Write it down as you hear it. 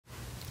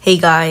Hey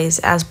guys,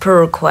 as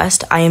per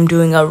request, I am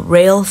doing a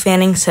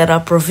Railfanning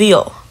setup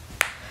reveal.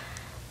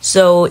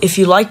 So if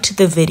you liked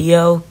the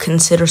video,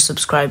 consider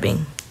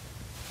subscribing.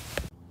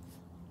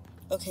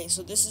 Okay,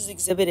 so this is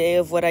exhibit A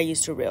of what I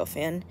used to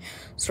railfan.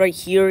 So right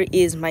here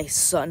is my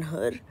sun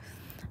hood.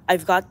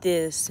 I've got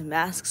this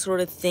mask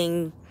sort of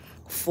thing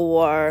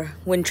for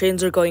when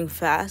trains are going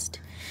fast,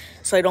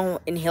 so I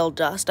don't inhale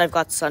dust. I've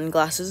got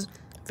sunglasses,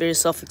 very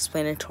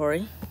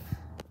self-explanatory.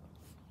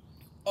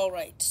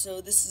 Alright,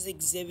 so this is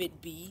exhibit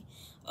B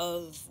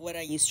of what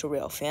I used to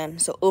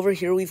railfan. So over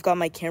here we've got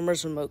my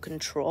camera's remote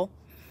control.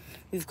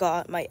 We've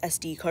got my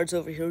SD cards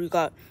over here. We've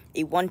got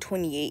a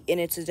 128 in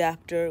its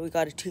adapter. We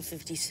got a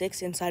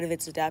 256 inside of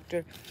its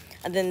adapter.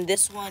 And then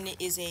this one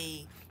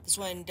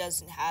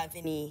doesn't have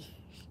any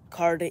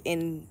card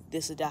in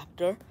this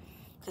adapter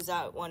because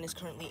that one is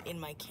currently in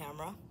my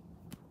camera.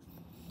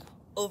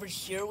 Over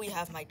here we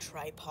have my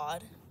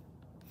tripod.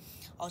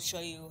 I'll show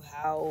you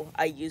how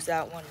I use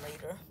that one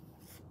later.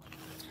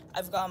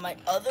 I've got my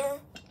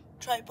other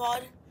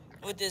tripod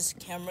with this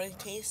camera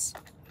case.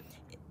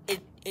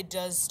 It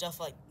does stuff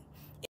like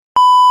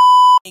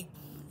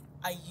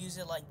I use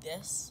it like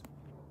this.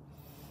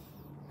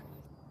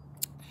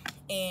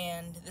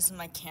 And this is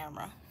my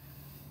camera.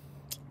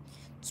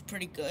 It's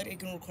pretty good. It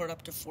can record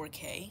up to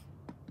 4K.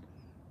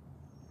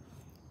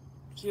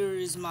 Here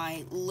is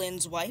my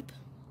lens wipe.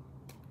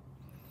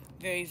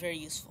 Very, very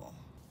useful.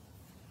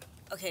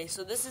 Okay,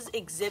 so this is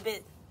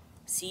exhibit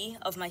C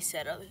of my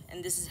setup,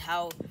 and this is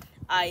how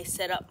I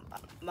set up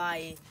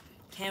my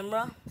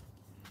camera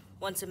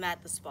once I'm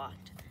at the spot.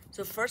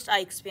 So first I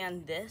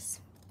expand this,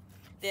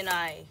 then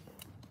I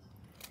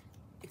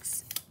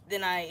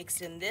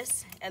extend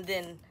this, and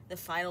then the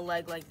final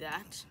leg like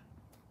that.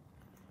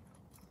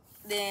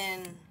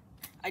 Then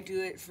I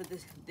do it for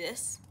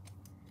this.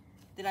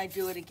 Then I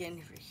do it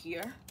again for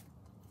here.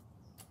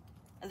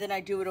 And then I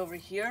do it over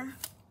here.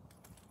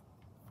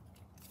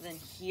 Then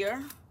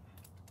here.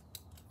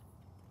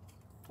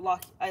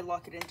 I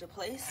lock it into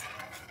place.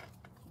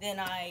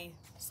 Then I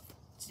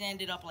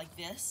stand it up like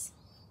this.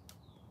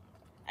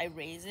 I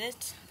raise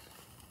it.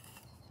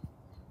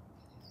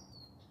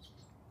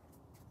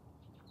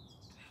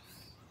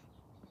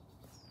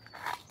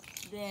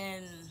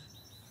 Then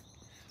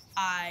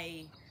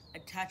I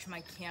attach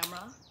my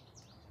camera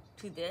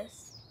to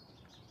this.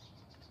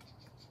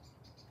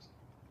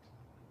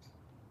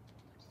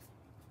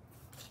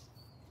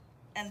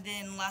 And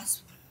then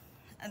last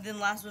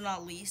but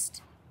not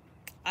least,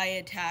 I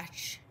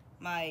attach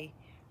my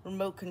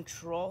remote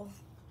control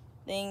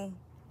thing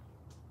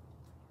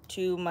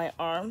to my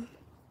arm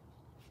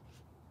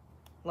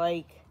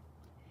like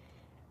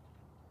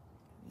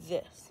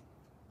this.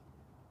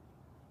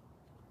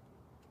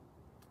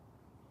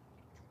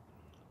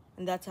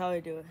 And that's how I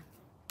do it.